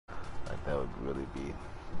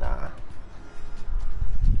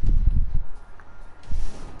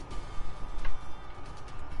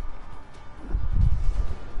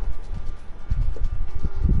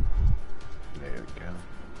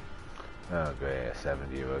Great, a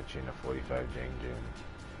 70 Orochi and a 45 Jangjun.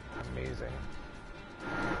 Amazing.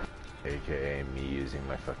 AKA me using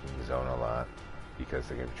my fucking zone a lot because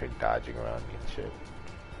they're gonna try dodging around me and shit.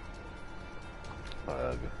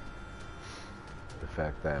 Ugh. The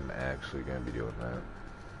fact that I'm actually gonna be doing that.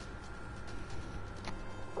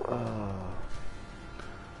 Oh.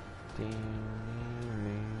 Ding.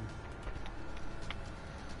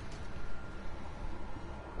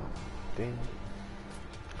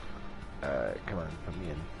 Come on, put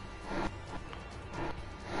me in.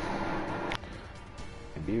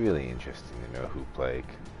 It'd be really interesting to know who played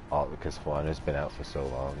all, because Fawana's been out for so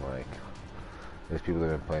long. Like, there's people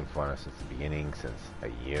that have been playing Fawana since the beginning, since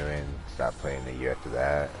a year in. Stopped playing a year after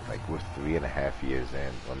that. Like, we're 3.5 years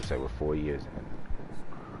in. Let me say we're 4 years in.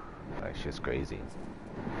 Like, shit's crazy.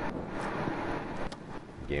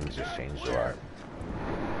 The game's just changed a lot.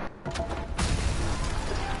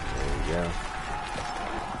 There we go.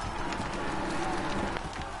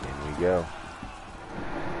 In we go.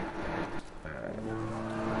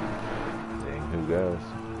 Dang, who goes?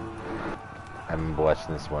 I remember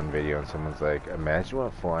watching this one video and someone's like, imagine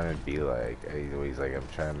what Fawana would be like. He's like, I'm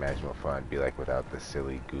trying to imagine what Fawana would be like without the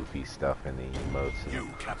silly, goofy stuff and the emotes.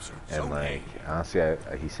 And like, honestly,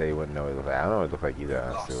 he said he wouldn't know what it looked like. I don't know what it looked like either,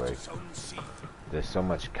 honestly. Like, there's so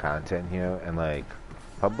much content here, and like,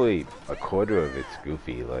 probably a quarter of it's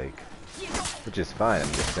goofy, like, which is fine.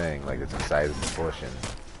 I'm just saying, like, it's a size proportion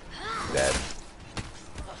that.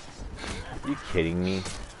 Are you kidding me?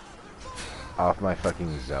 Off my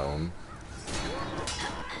fucking zone.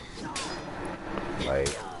 Like,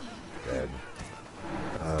 dead.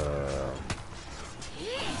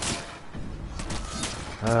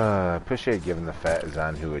 I appreciate giving the fat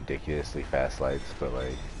Zanhu ridiculously fast lights, but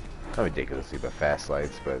like, not ridiculously, but fast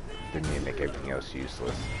lights, but didn't even make everything else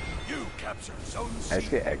useless. I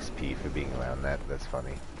just get XP for being around that. That's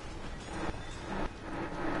funny.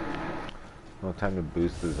 No time to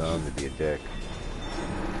boost the zone to be a dick.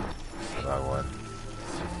 Wrong one.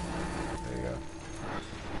 There you go.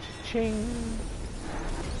 Ching.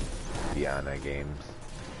 Diana games.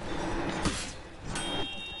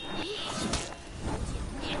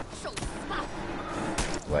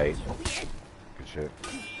 Light. Good shit.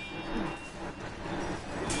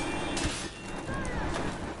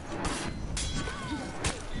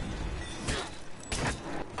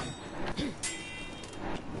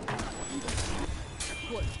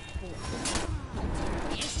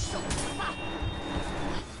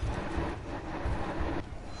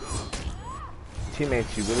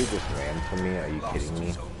 Teammates, you really just ran from me? Are you kidding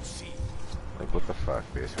me? Like, what the fuck?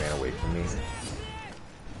 They just ran away from me?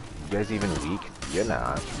 You guys even weak? You're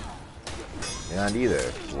not. You're not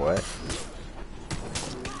either. What?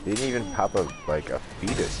 They didn't even pop a, like, a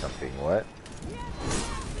feet or something. What?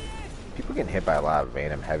 People get hit by a lot of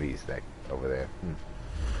random heavies that over there.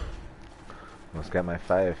 Almost got my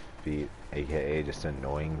 5 feet, aka just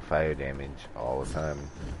annoying fire damage all the time.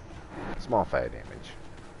 Small fire damage,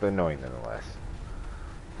 but annoying nonetheless.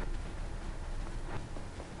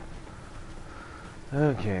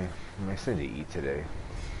 Okay, I still need to eat today.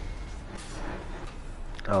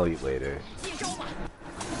 I'll eat later.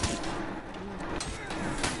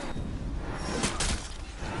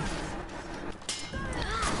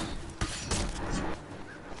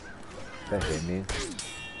 That hit me.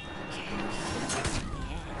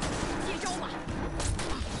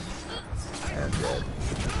 And dead.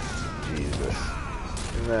 Jesus.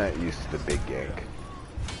 I'm not used to the big gank.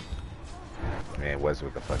 I mean, it was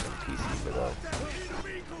with the fucking PC, but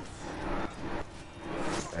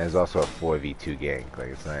and it's also a 4v2 gank. Like,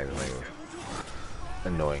 it's not even like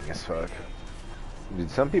annoying as fuck. Dude,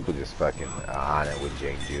 some people just fucking on it with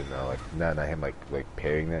Jangju, though. Like, not him like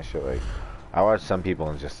parrying that shit. Like, I watch some people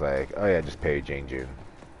and just like, oh yeah, just parry Jangju.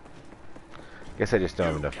 Guess I just don't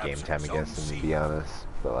have enough game time against him, to be honest.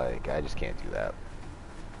 But like, I just can't do that.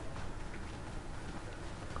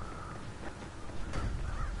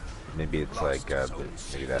 Maybe it's like,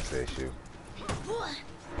 maybe that's the issue.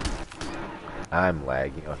 I'm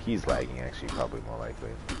lagging. Oh, he's lagging actually, probably more likely.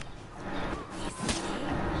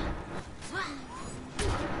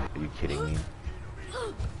 Are you kidding me?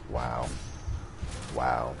 Wow.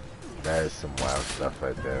 Wow. That is some wild stuff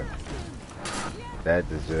right there. That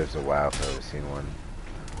deserves a wow if I've ever seen one.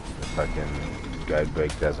 The fucking guard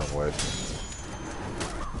break doesn't work.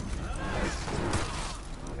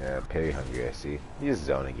 Yeah, parry hungry, I see. Use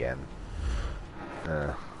zone again.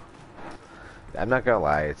 I'm not gonna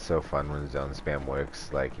lie, it's so fun when zone spam works,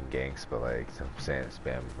 like in ganks, but like some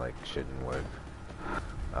spam like shouldn't work.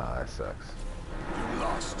 That sucks.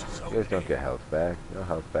 You guys don't get health back. No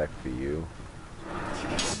health back for you.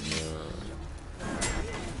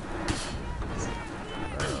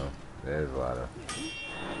 There's a lot of...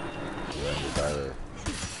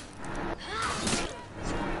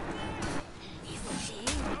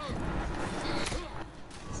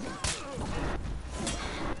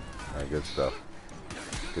 Alright, good stuff.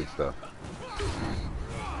 Good stuff.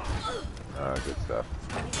 Good stuff.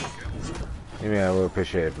 I mean, I would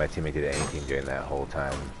appreciate if my teammate did anything during that whole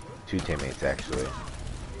time. Two teammates, actually.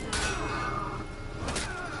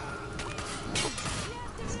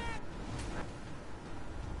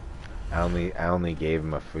 I only gave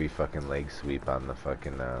him a free fucking leg sweep on the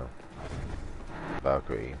fucking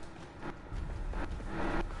Valkyrie.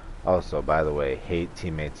 Also, by the way, hate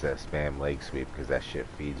teammates that spam leg sweep because that shit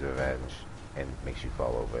feeds revenge and makes you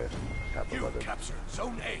fall over. Top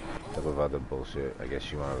of other bullshit. I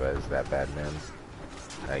guess you want to res that bad, man.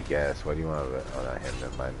 I guess. What do you want to res? Oh, not him.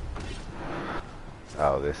 Never mind.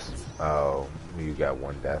 Oh, this. Oh, you got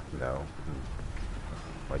one death? No.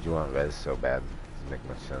 Why'd you want res so bad? Doesn't make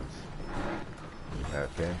much sense.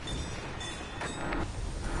 Okay.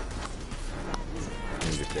 Let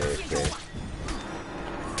me just AFK.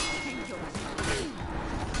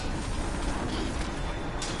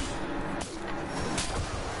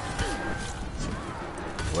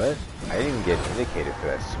 What? I didn't even get indicated for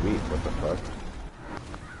that sweep. What the fuck?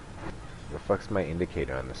 The fuck's my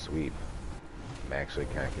indicator on the sweep? I'm actually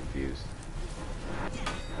kind of confused.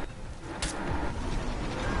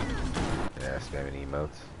 Yeah, spamming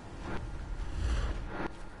emotes.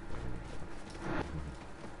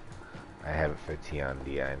 I have it for T on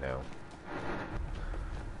D, I know.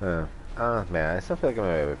 Man, I still feel like I'm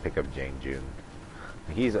gonna pick up Jang Jun.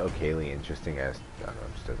 He's okayly interesting as, I don't know,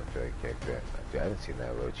 just doesn't feel like a character. Dude, I haven't seen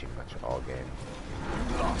that Orochi much all game.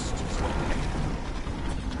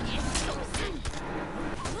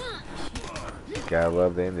 Gotta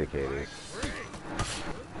love the indicators.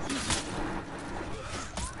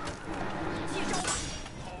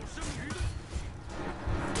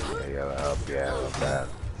 Yeah, gotta help, yeah, I love that.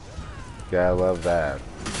 Gotta love that.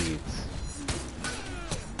 Beats.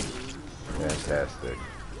 Fantastic.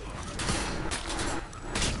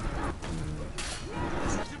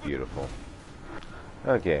 Beautiful.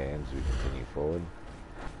 Okay, as we continue forward.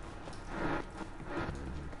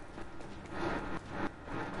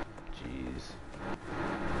 Jeez.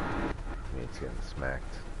 Mate's getting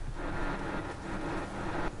smacked.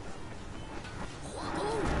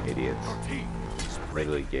 Idiots.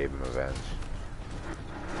 Literally gave him revenge.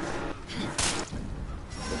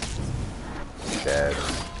 Dead.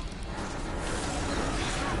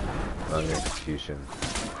 Long execution.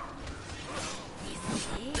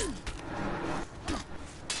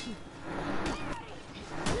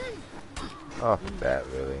 Oh, that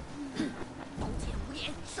really.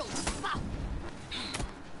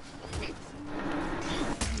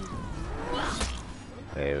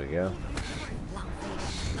 There we go.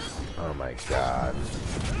 Oh my god.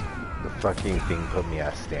 The fucking thing put me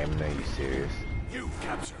out of stamina, are you serious?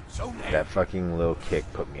 That fucking little kick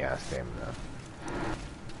put me out of stamina.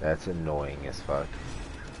 That's annoying as fuck.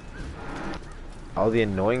 All the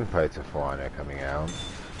annoying parts of For Honor coming out.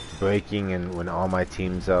 Breaking and when all my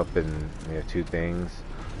team's up and you know, two things.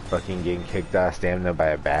 Fucking getting kicked out of stamina by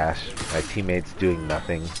a bash. My teammates doing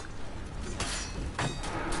nothing.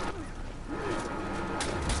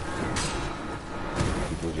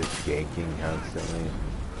 People just ganking constantly.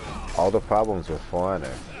 All the problems with For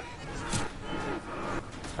Honor.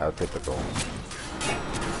 How typical.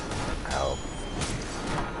 Ow.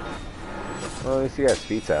 Well, at least he got his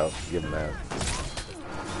feet out. Give him that.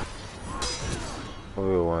 We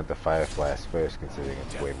would want the Fire Blast first, considering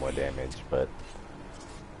it's way more damage, but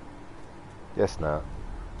guess not.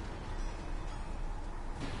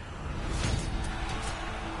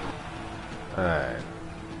 Alright.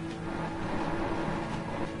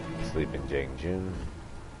 Sleeping Jang Jun.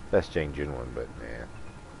 Best Jang Jun one, but man.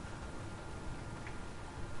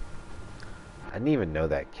 I didn't even know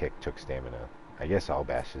that kick took stamina. I guess all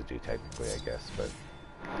bashes do technically, I guess, but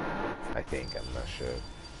I think, I'm not sure.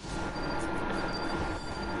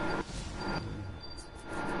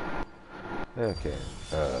 Okay,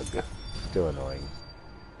 ugh, still annoying.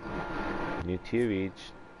 New tier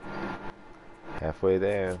reached. Halfway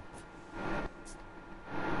there.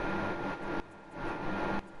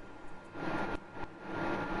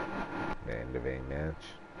 The end of a match.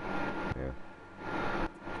 Yeah.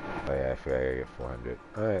 Oh yeah, I forgot I gotta get 400.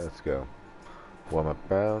 Alright, let's go. Warm up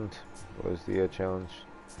round. What was the challenge?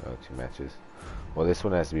 Oh, 2 matches. Well, this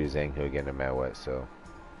one has to be Zanko again no matter what, so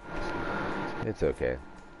it's okay.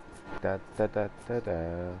 Da da da da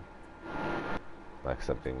da. Like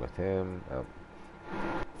something with him. Oh.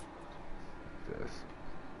 This.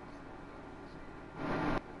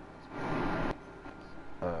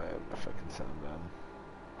 If sound done.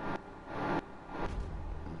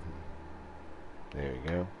 There we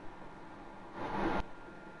go.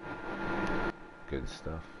 Good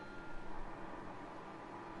stuff.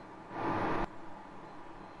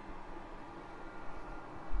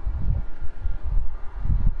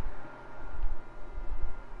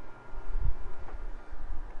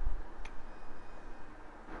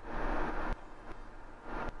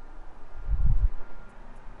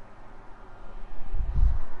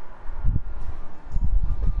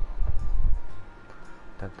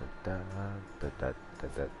 Da da da da da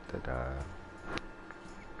da da da.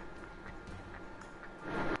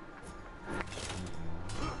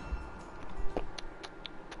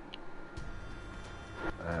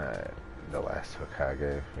 The last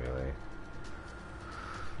Hokage, really.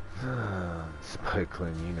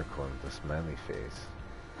 Sparkling unicorn with a smiley face.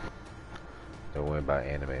 Don't worry about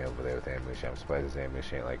anime over there with Ambush. I'm surprised this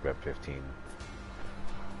Ambush ain't like Rep 15.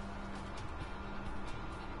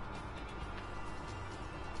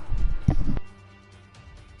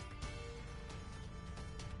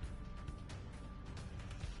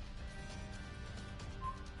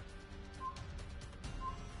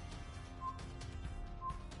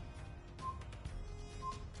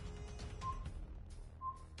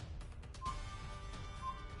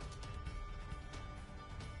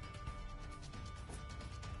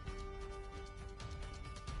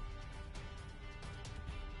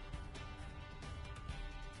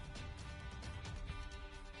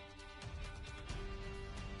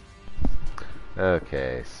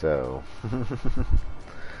 Okay, so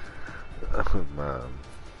what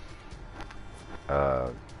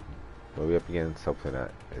are we up against? Hopefully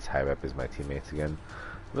not as high rep as my teammates again.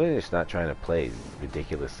 I'm really just not trying to play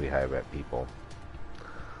ridiculously high rep people.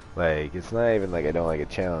 Like, it's not even like I don't like a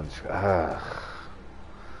challenge.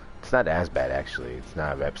 It's not as bad actually. It's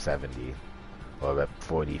not rep 70 or rep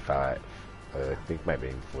 45. I think it might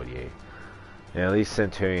be 48. And at least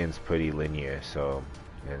Centurion's pretty linear, so,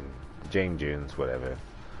 and Jang Jun's whatever.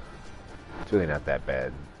 It's really not that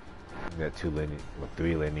bad. You got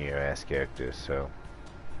three linear ass characters, so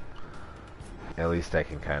at least I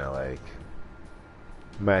can kind of like.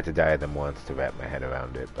 I might have to die them once to wrap my head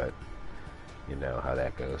around it, but you know how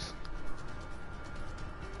that goes.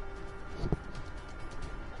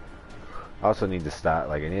 I also need to stop.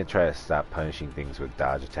 Like, I need to try to stop punishing things with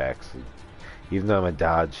dodge attacks. Even though I'm a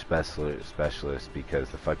dodge specialist, because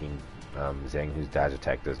the fucking Zhang-Hu's dodge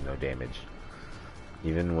attack does no damage.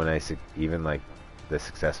 Even when even like the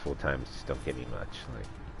successful times just don't get me much. Like,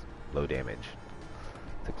 low damage.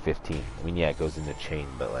 It's like 15. I mean, yeah, it goes into chain,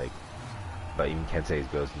 but like, but even Kensei's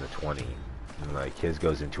goes into 20, and like his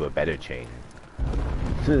goes into a better chain,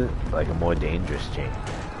 like a more dangerous chain.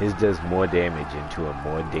 His does more damage into a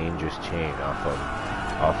more dangerous chain off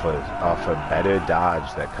a better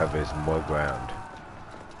dodge that covers more ground.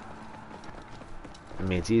 I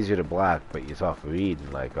mean, it's easier to block, but it's off read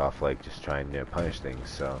and like off like just trying to punish things.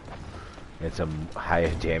 So it's a higher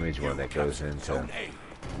damage one that goes into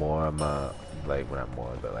more like, well, not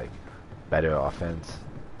more, but like better offense,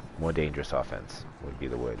 more dangerous offense would be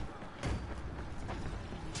the word.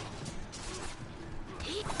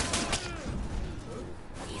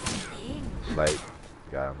 Light,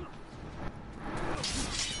 got him.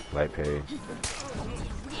 Light parry.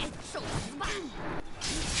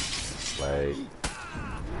 Light.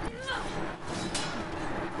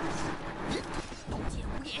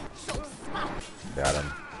 Got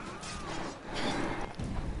him.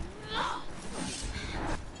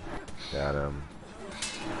 Got him.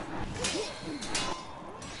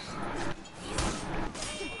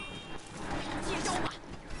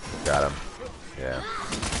 Got him. Yeah.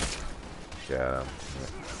 Got him.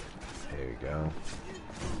 Here we go.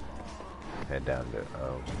 Head down to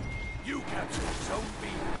You captured Zone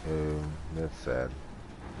B. Ooh, that's sad.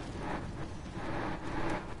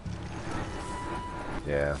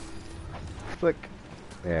 Yeah. Flick.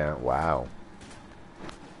 Yeah, wow.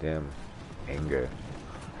 Damn. Anger.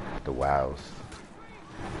 The wows.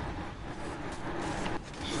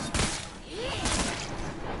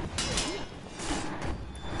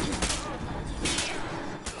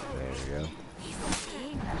 There we go.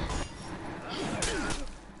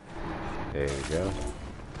 There we go.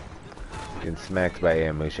 Getting smacked by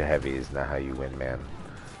Amusha heavy is not how you win, man.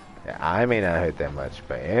 Yeah, I may not hurt that much,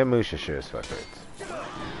 but Amusha sure as fuck hurts.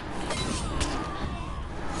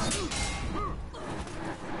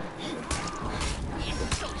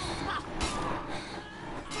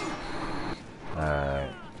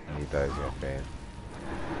 He thought he was gonna faint.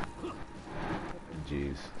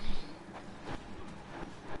 Jeez.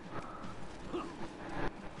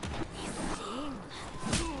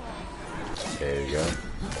 There you go.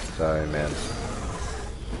 Sorry, man.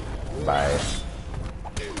 Bye.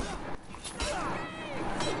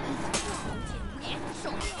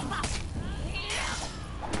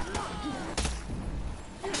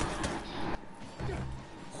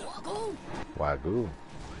 Wagyu.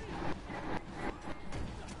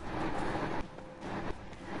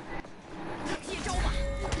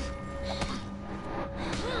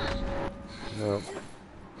 Nope.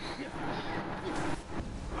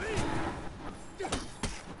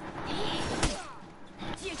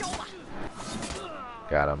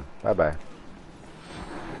 Got him. Bye bye.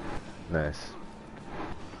 Nice.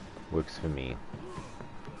 Works for me.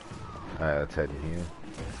 Alright, let's head in here.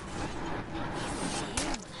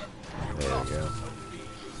 There we go.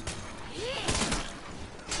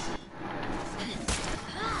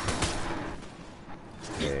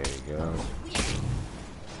 There we go.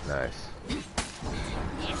 Nice.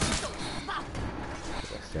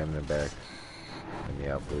 Stamina back. Let me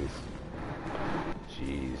out, please.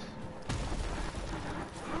 Jeez.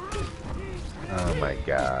 Oh my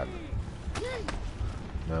god.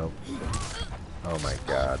 Nope. Oh my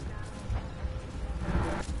god.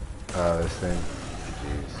 Oh, this thing.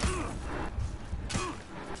 Jeez.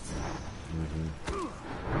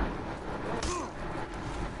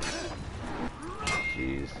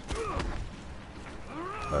 Jeez.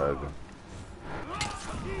 Hug.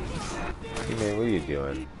 Hey man, what are you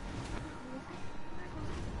doing?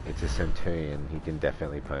 It's a Centurion. He can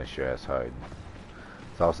definitely punish your ass hard.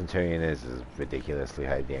 So all Centurion is ridiculously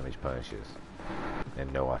high damage punishes.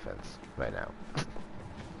 And no offense right now.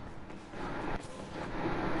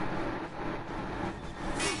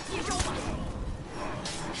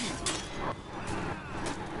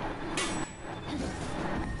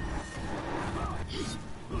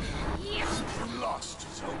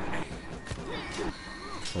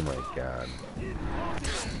 Oh my god.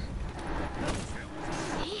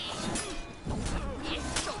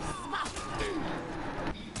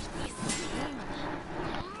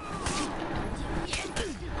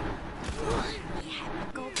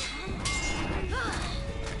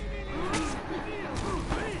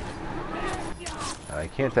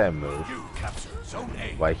 Can't I move?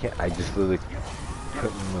 Why can't I just literally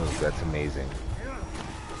couldn't move? That's amazing.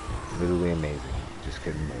 Literally amazing. Just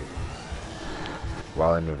couldn't move.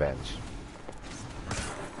 While in revenge.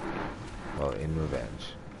 While in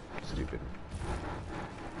revenge. Stupid.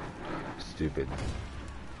 Stupid.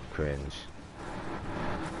 Cringe.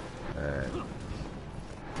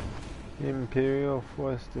 Imperial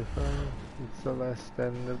Force Defiance. It's the last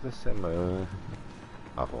stand of the summer.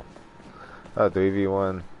 Awful. Oh,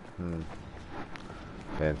 3v1.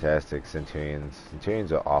 Fantastic. Centurions.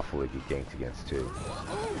 Centurions are awful to get ganked against too.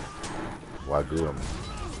 Wagyu 'em.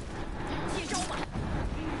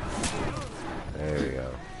 There we go.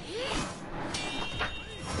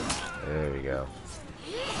 There we go.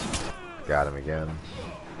 Got him again.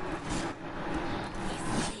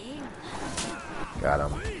 Got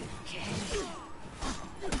him.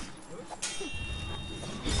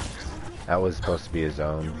 That was supposed to be his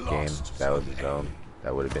own game. That was his own.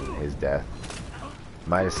 That would have been his death.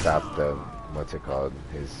 Might have stopped the, what's it called?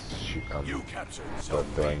 His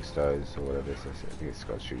throwing stars or whatever it is. I think it's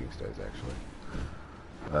called shooting stars actually.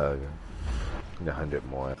 Need 100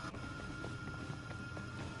 more.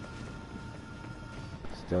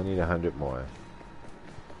 Still need 100 more.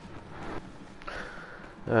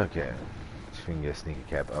 Okay. Just we can get a sneaker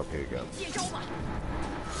cap. Oh, here we go.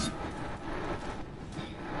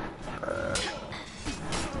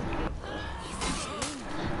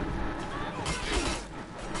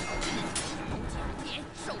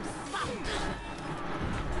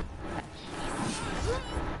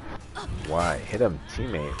 Why? Hit him,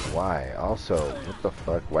 teammate. Why? Also, what the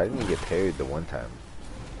fuck? Why didn't he get parried the one time?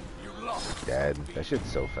 Dead. That shit's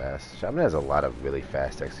so fast. Shaman has a lot of really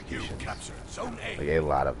fast executions. Like, a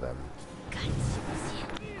lot of them.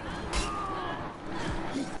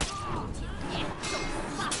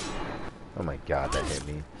 Oh my god, that hit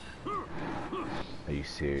me. Are you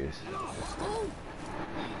serious?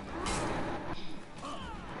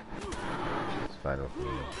 It's fine with me.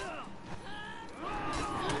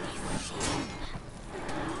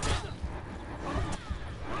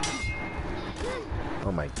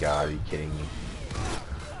 Oh my god, are you kidding me?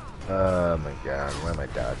 Oh my god, why am I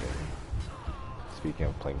dodging? Speaking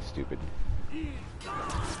of playing stupid.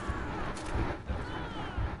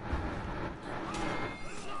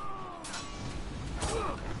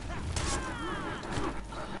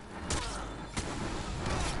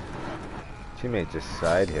 Teammate just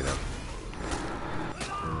side hit him.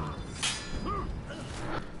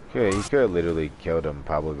 He could have literally killed him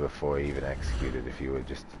probably before he even executed if he would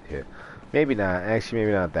just hit. Maybe not. Actually,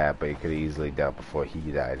 maybe not that, but he could have easily dealt before he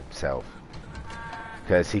died himself.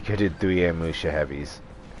 Because he could have 3 Amusha heavies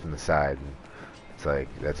from the side. And it's like,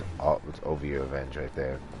 that's all. It's over your revenge right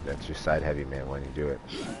there. That's your side heavy, man, when you do it.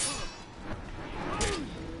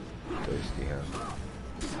 Thirsty, huh?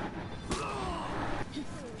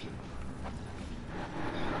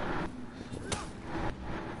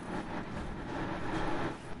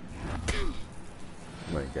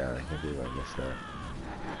 Oh my god, I can't believe I missed that.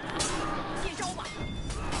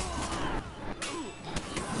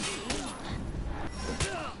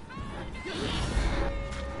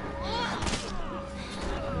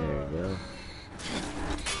 There we go.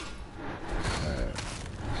 Alright.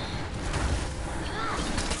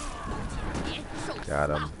 Got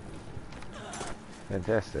him.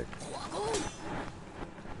 Fantastic.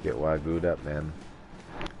 Get Wagooed up, man.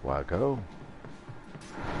 Wago.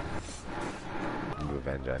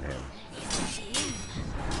 Revenge on him.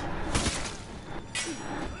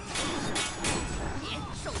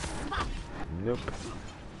 Nope.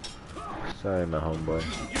 Sorry, my homeboy.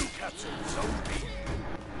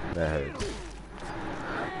 That hurts.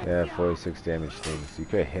 Yeah, 46 damage things. You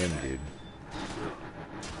could hit him, dude.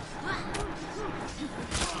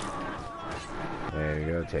 There you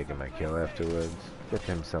go, taking my kill afterwards. Get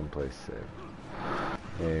him someplace safe.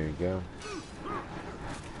 There you go.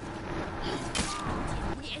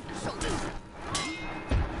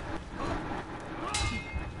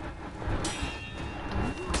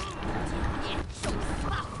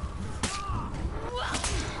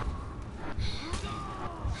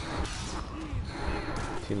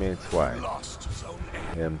 Teammates, why?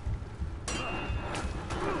 Him.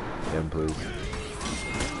 Him, please.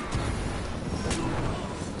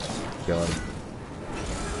 Kill him.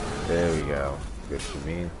 There we go. Good for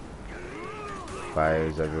me.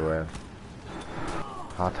 Fires everywhere.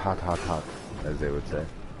 Hot, hot, hot, hot, as they would say.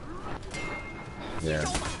 Yeah.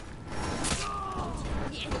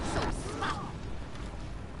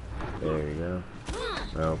 There we go.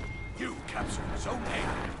 Nope. You captured Zone A.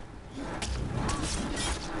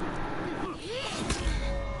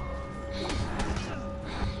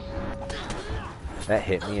 That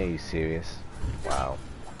hit me? Are you serious? Wow.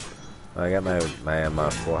 Well, I got my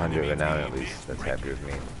 400 renown at least. That's happy with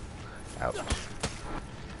me. Ouch.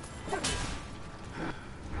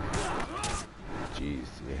 Jeez,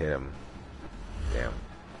 you hit him. Damn.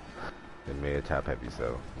 They made a top heavy,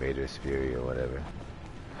 so Vader's Fury or whatever.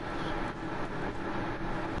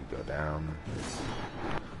 You go down.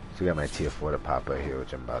 So we got my tier 4 to pop right here,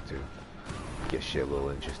 which I'm about to get shit a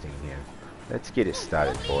little interesting here. Let's get it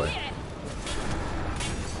started, boy.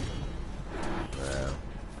 Wow.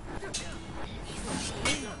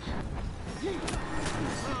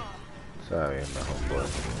 Sorry, my homeboy.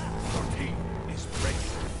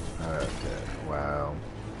 Okay, wow.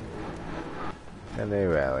 And they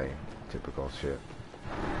rally. Typical shit.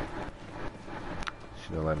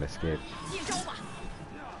 Should've let me escape.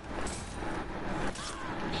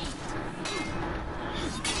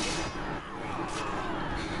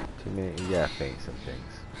 Teammate, you gotta feint some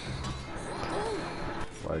things.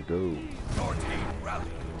 Why go? Your team rallied.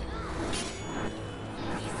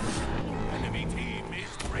 Enemy team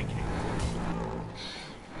is breaking.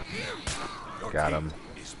 Your Got team him.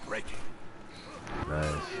 is breaking.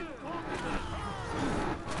 Nice.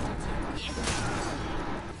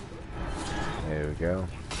 There we go.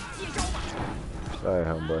 Sorry,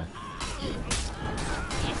 homeboy.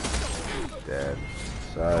 Dead.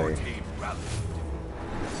 Sorry. Your team rallied.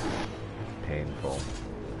 Painful.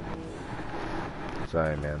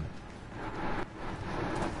 Sorry, man.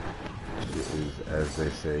 It is, as they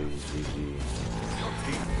say, GG. Your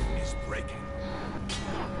team is breaking.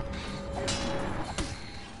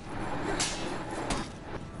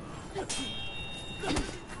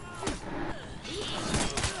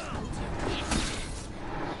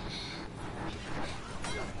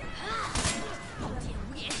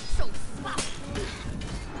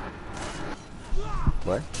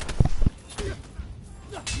 What?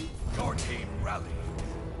 Your team rallied.